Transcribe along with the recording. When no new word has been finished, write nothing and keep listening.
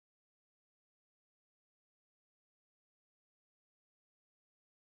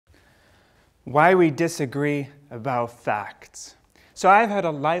Why we disagree about facts. So I've had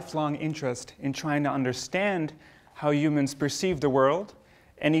a lifelong interest in trying to understand how humans perceive the world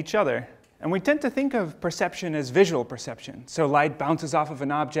and each other. And we tend to think of perception as visual perception. So light bounces off of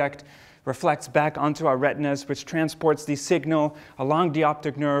an object, reflects back onto our retinas, which transports the signal along the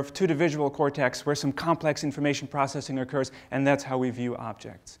optic nerve to the visual cortex, where some complex information processing occurs, and that's how we view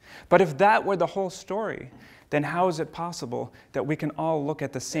objects. But if that were the whole story, then how is it possible that we can all look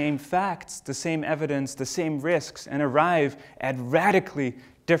at the same facts, the same evidence, the same risks, and arrive at radically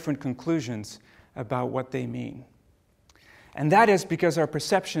different conclusions about what they mean? And that is because our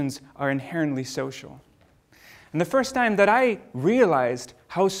perceptions are inherently social. And the first time that I realized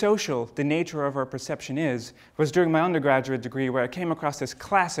how social the nature of our perception is was during my undergraduate degree, where I came across this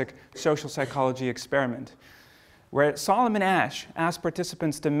classic social psychology experiment, where Solomon Asch asked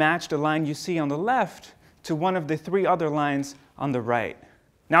participants to match the line you see on the left to one of the three other lines on the right.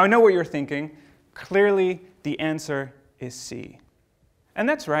 Now, I know what you're thinking. Clearly, the answer is C. And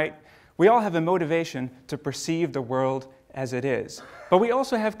that's right. We all have a motivation to perceive the world as it is. But we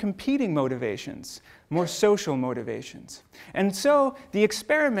also have competing motivations, more social motivations. And so the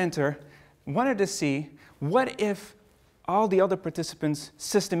experimenter wanted to see, what if all the other participants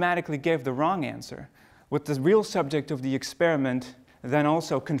systematically gave the wrong answer? Would the real subject of the experiment then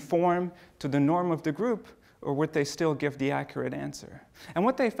also conform to the norm of the group, or would they still give the accurate answer? And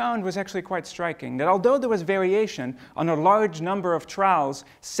what they found was actually quite striking, that although there was variation on a large number of trials,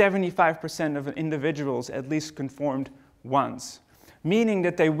 75% of individuals at least conformed once, meaning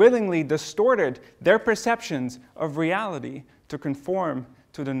that they willingly distorted their perceptions of reality to conform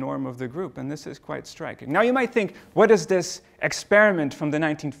to the norm of the group. And this is quite striking. Now you might think, what does this experiment from the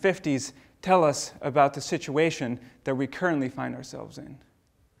 1950s tell us about the situation that we currently find ourselves in?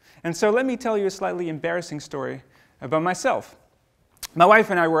 And so let me tell you a slightly embarrassing story about myself. My wife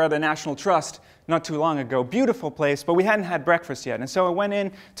and I were at a National Trust not too long ago. Beautiful place, but we hadn't had breakfast yet. And so I went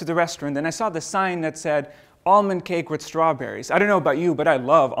in to the restaurant and I saw the sign that said, almond cake with strawberries. I don't know about you, but I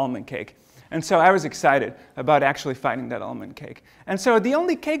love almond cake. And so I was excited about actually finding that almond cake. And so the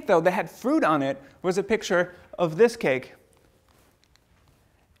only cake, though, that had fruit on it was a picture of this cake.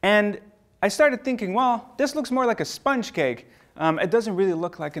 And I started thinking, well, this looks more like a sponge cake. It doesn't really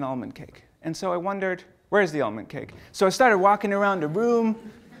look like an almond cake. And so I wondered, where's the almond cake? So I started walking around the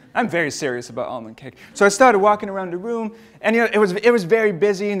room. I'm very serious about almond cake. So I started walking around the room, and it was very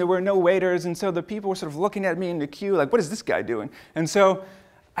busy, and there were no waiters, and so the people were sort of looking at me in the queue, like, what is this guy doing? And so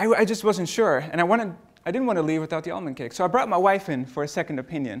I just wasn't sure, and I didn't want to leave without the almond cake. So I brought my wife in for a second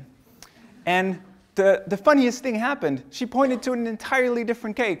opinion. And the funniest thing happened. She pointed to an entirely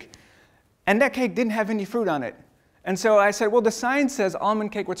different cake, and that cake didn't have any fruit on it. And so I said, well, the sign says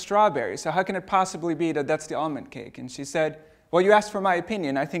almond cake with strawberries, so how can it possibly be that that's the almond cake? And she said, well, you asked for my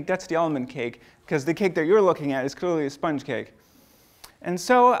opinion. I think that's the almond cake, because the cake that you're looking at is clearly a sponge cake. And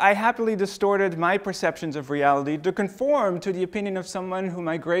so I happily distorted my perceptions of reality to conform to the opinion of someone whom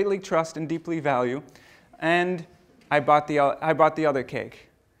I greatly trust and deeply value, and I bought the other cake.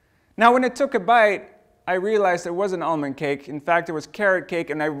 Now, when I took a bite, I realized it wasn't almond cake. In fact, it was carrot cake,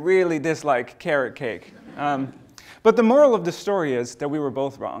 and I really dislike carrot cake. But the moral of the story is that we were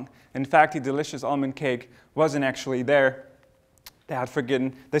both wrong. In fact, the delicious almond cake wasn't actually there.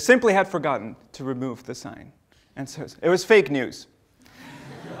 They simply had forgotten to remove the sign. And so it was fake news.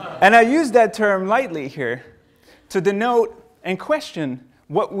 And I use that term lightly here to denote and question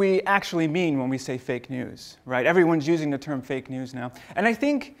what we actually mean when we say fake news, right? Everyone's using the term fake news now. And I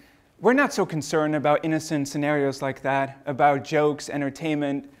think we're not so concerned about innocent scenarios like that, about jokes,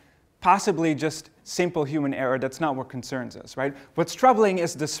 entertainment, possibly just simple human error. That's not what concerns us, right? What's troubling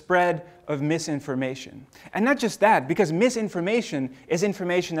is the spread of misinformation. And not just that, because misinformation is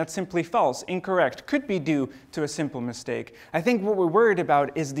information that's simply false, incorrect, could be due to a simple mistake. I think what we're worried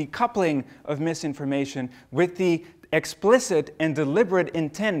about is the coupling of misinformation with the explicit and deliberate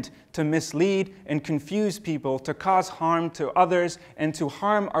intent to mislead and confuse people, to cause harm to others, and to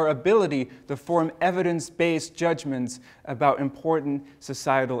harm our ability to form evidence-based judgments about important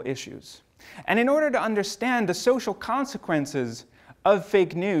societal issues. And in order to understand the social consequences of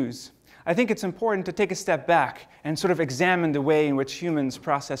fake news, I think it's important to take a step back and sort of examine the way in which humans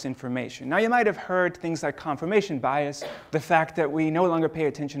process information. Now, you might have heard things like confirmation bias, the fact that we no longer pay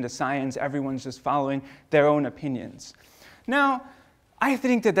attention to science, everyone's just following their own opinions. Now, I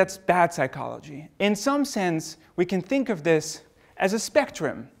think that that's bad psychology. In some sense, we can think of this as a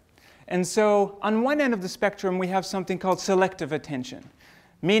spectrum. And so, on one end of the spectrum, we have something called selective attention.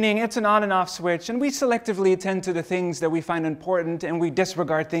 meaning it's an on and off switch, and we selectively attend to the things that we find important, and we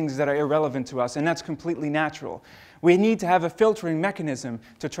disregard things that are irrelevant to us, and that's completely natural. We need to have a filtering mechanism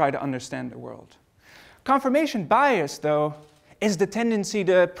to try to understand the world. Confirmation bias, though, is the tendency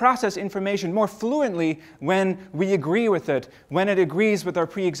to process information more fluently when we agree with it, when it agrees with our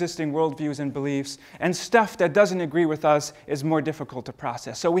pre-existing worldviews and beliefs, and stuff that doesn't agree with us is more difficult to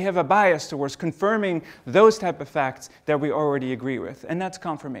process. So we have a bias towards confirming those type of facts that we already agree with, and that's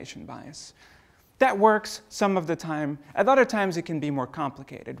confirmation bias. That works some of the time. At other times, it can be more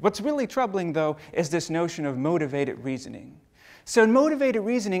complicated. What's really troubling, though, is this notion of motivated reasoning. So motivated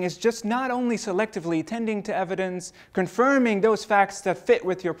reasoning is just not only selectively attending to evidence, confirming those facts that fit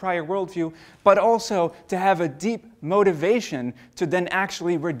with your prior worldview, but also to have a deep motivation to then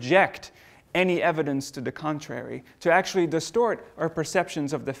actually reject any evidence to the contrary, to actually distort our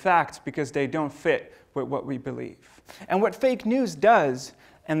perceptions of the facts because they don't fit with what we believe. And what fake news does,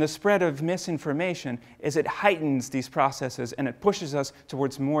 and the spread of misinformation, is it heightens these processes and it pushes us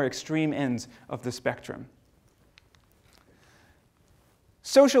towards more extreme ends of the spectrum.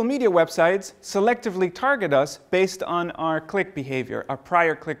 Social media websites selectively target us based on our click behavior, our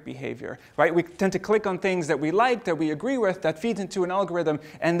prior click behavior, right? We tend to click on things that we like, that we agree with, that feeds into an algorithm,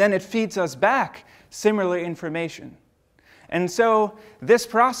 and then it feeds us back similar information. And so this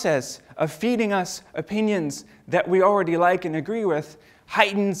process of feeding us opinions that we already like and agree with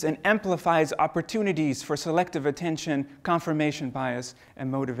heightens and amplifies opportunities for selective attention, confirmation bias,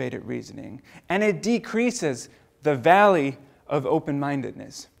 and motivated reasoning. And it decreases the valley of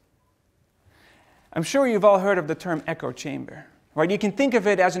open-mindedness. I'm sure you've all heard of the term echo chamber, right? You can think of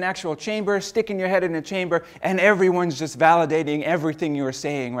it as an actual chamber, sticking your head in a chamber, and everyone's just validating everything you're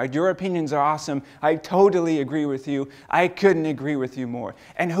saying, right? Your opinions are awesome. I totally agree with you. I couldn't agree with you more.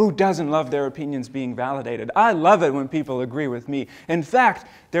 And who doesn't love their opinions being validated? I love it when people agree with me. In fact,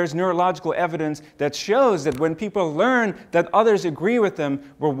 there's neurological evidence that shows that when people learn that others agree with them,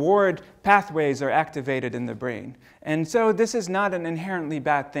 reward pathways are activated in the brain. And so this is not an inherently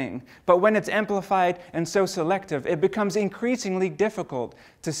bad thing. But when it's amplified and so selective, it becomes increasingly difficult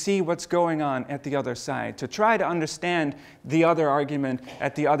to see what's going on at the other side, to try to understand the other argument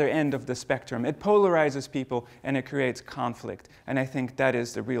at the other end of the spectrum. It polarizes people and it creates conflict. And I think that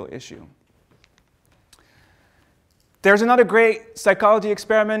is the real issue. There's another great psychology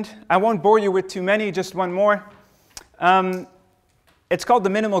experiment. I won't bore you with too many, just one more. It's called the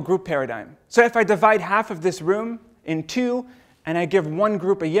minimal group paradigm. So if I divide half of this room in two, and I give one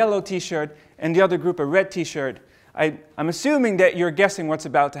group a yellow t-shirt and the other group a red t-shirt, I'm assuming that you're guessing what's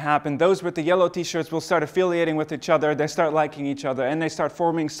about to happen. Those with the yellow t-shirts will start affiliating with each other, they start liking each other, and they start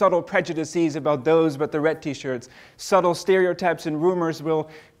forming subtle prejudices about those with the red t-shirts. Subtle stereotypes and rumors will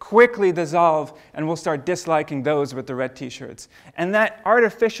quickly dissolve, and we'll start disliking those with the red t-shirts. And that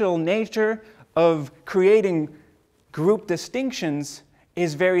artificial nature of creating group distinctions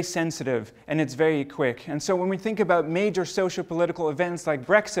is very sensitive and it's very quick. And so when we think about major socio-political events like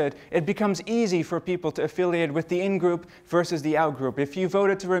Brexit, it becomes easy for people to affiliate with the in-group versus the out-group. If you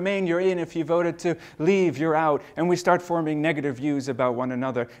voted to remain, you're in. If you voted to leave, you're out. And we start forming negative views about one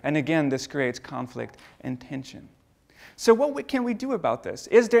another. And again, this creates conflict and tension. So what can we do about this?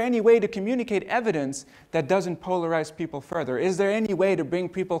 Is there any way to communicate evidence that doesn't polarize people further? Is there any way to bring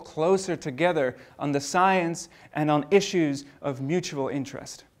people closer together on the science and on issues of mutual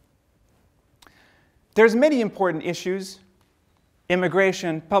interest? There's many important issues: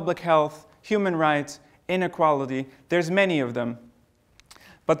 immigration, public health, human rights, inequality. There's many of them.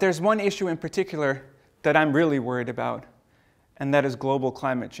 But there's one issue in particular that I'm really worried about, and that is global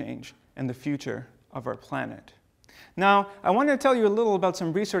climate change and the future of our planet. Now, I want to tell you a little about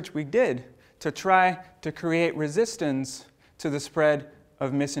some research we did to try to create resistance to the spread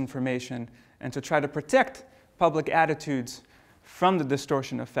of misinformation and to try to protect public attitudes from the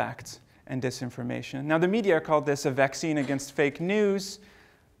distortion of facts and disinformation. Now, the media called this a vaccine against fake news.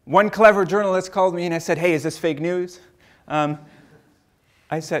 One clever journalist called me and I said, "Hey, is this fake news?" I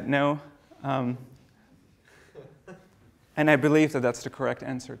said no. And I believe that that's the correct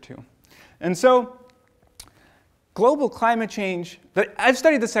answer too. And so, global climate change, I've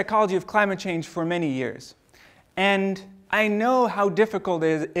studied the psychology of climate change for many years. And I know how difficult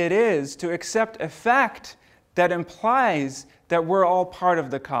it is to accept a fact that implies that we're all part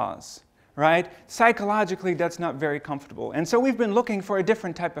of the cause, right? Psychologically, that's not very comfortable. And so we've been looking for a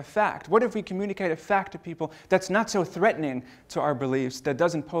different type of fact. What if we communicate a fact to people that's not so threatening to our beliefs, that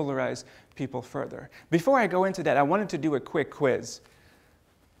doesn't polarize people further? Before I go into that, I wanted to do a quick quiz.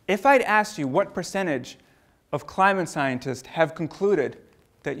 If I'd asked you what percentage of climate scientists have concluded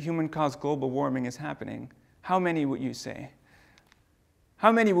that human-caused global warming is happening, how many would you say?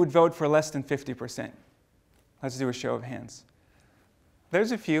 how many would vote for less than 50%? Let's do a show of hands.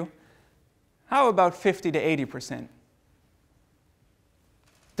 There's a few. How about 50 to 80%?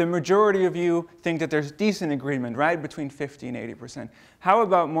 The majority of you think that there's decent agreement, right, between 50 and 80%. How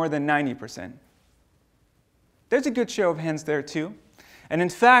about more than 90%? There's a good show of hands there, too. And in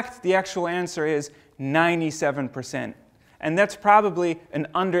fact, the actual answer is 97%. And that's probably an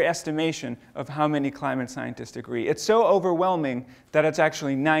underestimation of how many climate scientists agree. It's so overwhelming that it's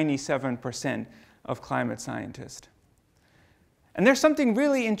actually 97% of climate scientists. And there's something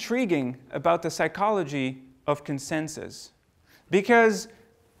really intriguing about the psychology of consensus, because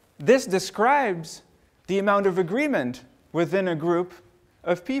this describes the amount of agreement within a group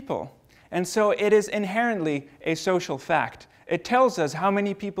of people. And so it is inherently a social fact. It tells us how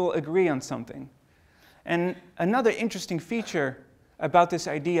many people agree on something. And another interesting feature about this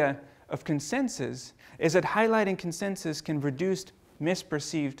idea of consensus is that highlighting consensus can reduce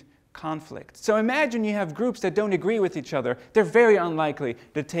misperceived conflict. So imagine you have groups that don't agree with each other. They're very unlikely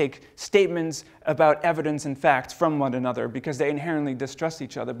to take statements about evidence and facts from one another because they inherently distrust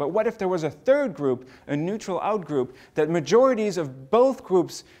each other. But what if there was a third group, a neutral outgroup, that majorities of both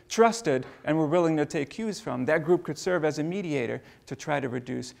groups trusted and were willing to take cues from? That group could serve as a mediator to try to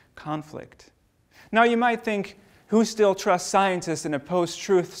reduce conflict. Now you might think, who still trusts scientists in a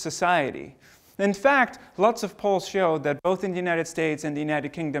post-truth society? In fact, lots of polls show that both in the United States and the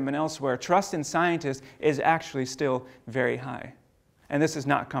United Kingdom and elsewhere, trust in scientists is actually still very high. And this is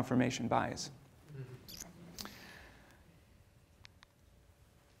not confirmation bias.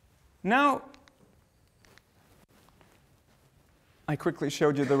 Now, I quickly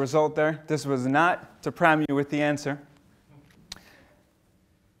showed you the result there. This was not to prime you with the answer.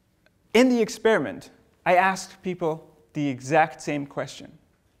 In the experiment, I asked people the exact same question.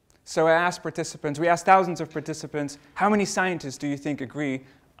 So I asked participants, we asked thousands of participants, how many scientists do you think agree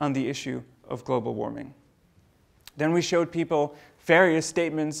on the issue of global warming? Then we showed people various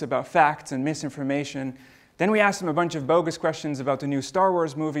statements about facts and misinformation. Then we asked them a bunch of bogus questions about the new Star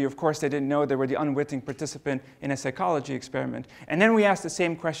Wars movie. Of course, they didn't know they were the unwitting participant in a psychology experiment. And then we asked the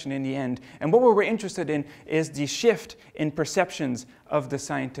same question in the end. And what we were interested in is the shift in perceptions of the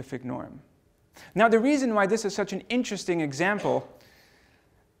scientific norm. Now, the reason why this is such an interesting example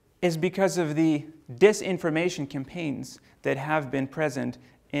is because of the disinformation campaigns that have been present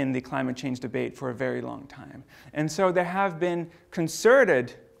in the climate change debate for a very long time. And so there have been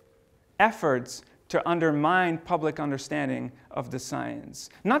concerted efforts to undermine public understanding of the science.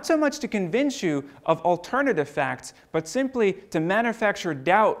 Not so much to convince you of alternative facts, but simply to manufacture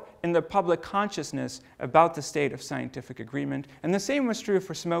doubt in the public consciousness about the state of scientific agreement. And the same was true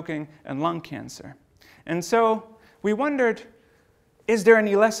for smoking and lung cancer. And so we wondered, is there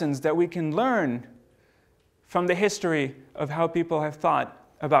any lessons that we can learn from the history of how people have thought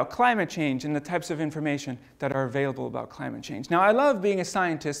about climate change and the types of information that are available about climate change? Now, I love being a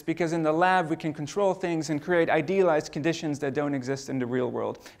scientist because in the lab we can control things and create idealized conditions that don't exist in the real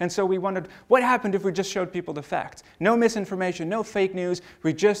world. And so we wondered, what happened if we just showed people the facts? No misinformation, no fake news,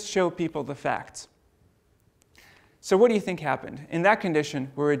 we just show people the facts. So what do you think happened? In that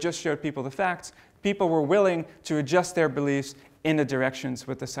condition, where we just showed people the facts, people were willing to adjust their beliefs in the directions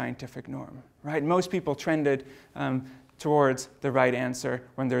with the scientific norm, right? Most people trended towards the right answer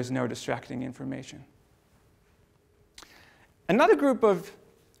when there's no distracting information. Another group of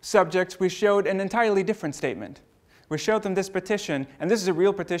subjects, we showed an entirely different statement. We showed them this petition, and this is a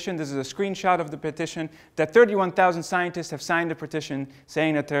real petition. This is a screenshot of the petition, that 31,000 scientists have signed a petition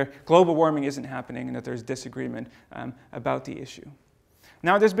saying that global warming isn't happening and that there's disagreement about the issue.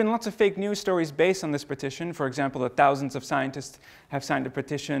 Now, there's been lots of fake news stories based on this petition. For example, that thousands of scientists have signed a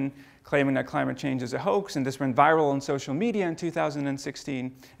petition claiming that climate change is a hoax, and this went viral on social media in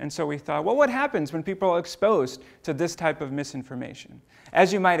 2016. And so we thought, well, what happens when people are exposed to this type of misinformation?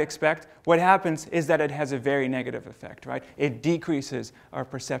 As you might expect, what happens is that it has a very negative effect, right? It decreases our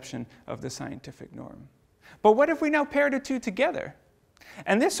perception of the scientific norm. But what if we now pair the two together?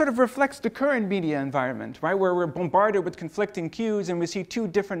 And this sort of reflects the current media environment, right, where we're bombarded with conflicting cues and we see two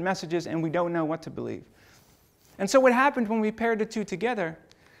different messages and we don't know what to believe. And so what happened when we paired the two together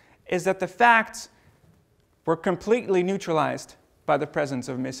is that the facts were completely neutralized by the presence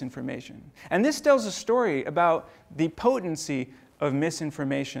of misinformation. And this tells a story about the potency of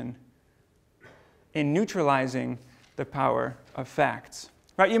misinformation in neutralizing the power of facts.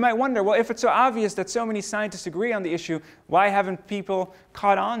 Right? You might wonder, well, if it's so obvious that so many scientists agree on the issue, why haven't people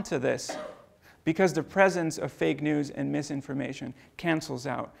caught on to this? Because the presence of fake news and misinformation cancels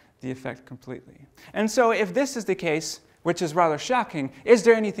out the effect completely. And so if this is the case, which is rather shocking, is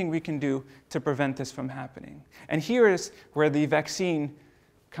there anything we can do to prevent this from happening? And here is where the vaccine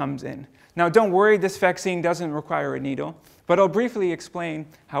comes in. Now, don't worry, this vaccine doesn't require a needle, but I'll briefly explain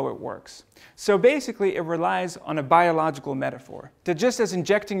how it works. So basically, it relies on a biological metaphor. That just as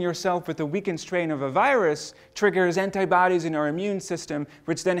injecting yourself with a weakened strain of a virus triggers antibodies in our immune system,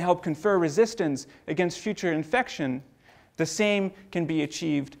 which then help confer resistance against future infection, the same can be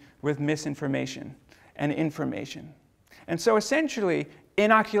achieved with misinformation and information. And so essentially,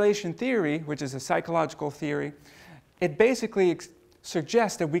 inoculation theory, which is a psychological theory, it basically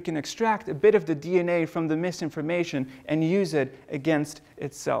suggests that we can extract a bit of the DNA from the misinformation and use it against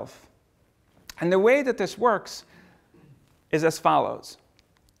itself. And the way that this works is as follows.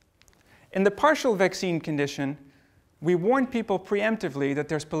 In the partial vaccine condition, we warn people preemptively that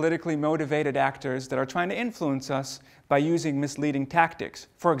there's politically motivated actors that are trying to influence us by using misleading tactics.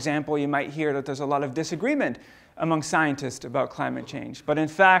 For example, you might hear that there's a lot of disagreement among scientists about climate change, but in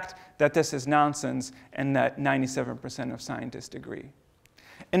fact, that this is nonsense and that 97% of scientists agree.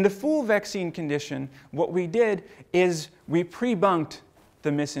 In the full vaccine condition, what we did is we pre-bunked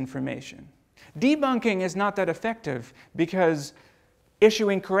the misinformation. Debunking is not that effective because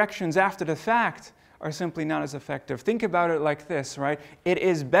issuing corrections after the fact are simply not as effective. Think about it like this, right? It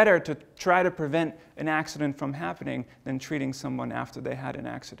is better to try to prevent an accident from happening than treating someone after they had an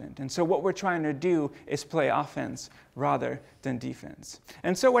accident. And so what we're trying to do is play offense rather than defense.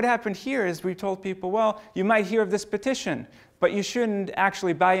 And so what happened here is we told people, well, you might hear of this petition, but you shouldn't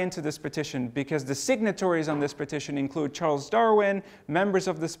actually buy into this petition because the signatories on this petition include Charles Darwin, members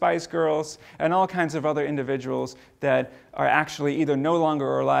of the Spice Girls, and all kinds of other individuals that are actually either no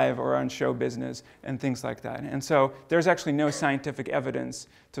longer alive or on show business and things like that. And so there's actually no scientific evidence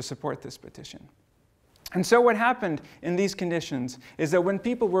to support this petition. And so what happened in these conditions is that when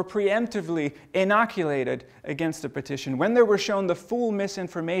people were preemptively inoculated against a petition, when they were shown the full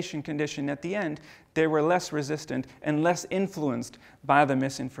misinformation condition at the end, they were less resistant and less influenced by the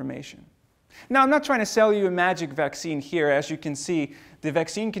misinformation. Now, I'm not trying to sell you a magic vaccine here. As you can see, the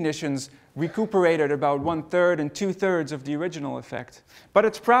vaccine conditions recuperated about 1/3 and 2/3 of the original effect. But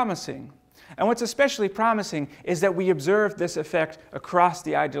it's promising. And what's especially promising is that we observed this effect across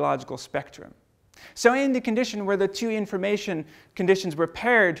the ideological spectrum. So in the condition where the two information conditions were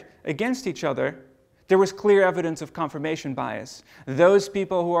paired against each other, there was clear evidence of confirmation bias. Those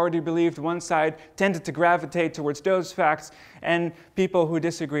people who already believed one side tended to gravitate towards those facts, and people who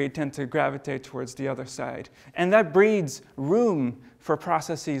disagreed tend to gravitate towards the other side. And that breeds room for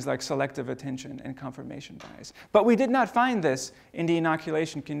processes like selective attention and confirmation bias. But we did not find this in the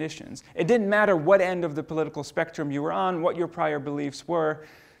inoculation conditions. It didn't matter what end of the political spectrum you were on, what your prior beliefs were.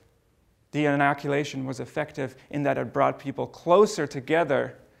 The inoculation was effective in that it brought people closer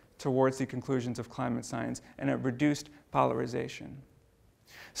together towards the conclusions of climate science, and it reduced polarization.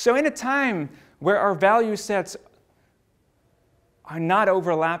 So in a time where our value sets are not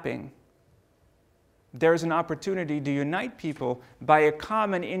overlapping, there is an opportunity to unite people by a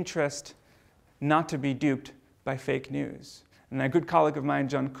common interest not to be duped by fake news. And a good colleague of mine,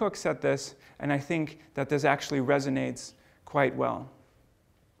 John Cook, said this, and I think that this actually resonates quite well.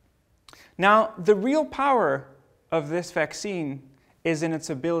 Now, the real power of this vaccine is in its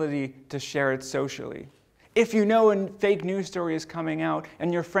ability to share it socially. If you know a fake news story is coming out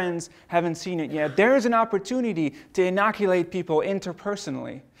and your friends haven't seen it yet, there is an opportunity to inoculate people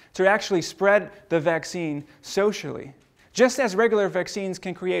interpersonally, to actually spread the vaccine socially. Just as regular vaccines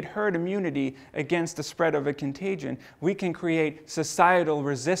can create herd immunity against the spread of a contagion, we can create societal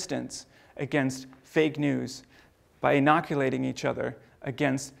resistance against fake news by inoculating each other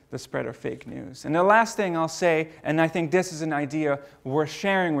against the spread of fake news. And the last thing I'll say, and I think this is an idea worth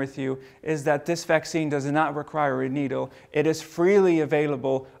sharing with you, is that this vaccine does not require a needle. It is freely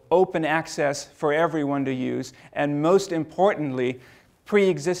available, open access for everyone to use, and most importantly,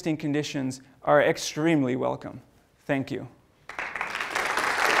 pre-existing conditions are extremely welcome. Thank you.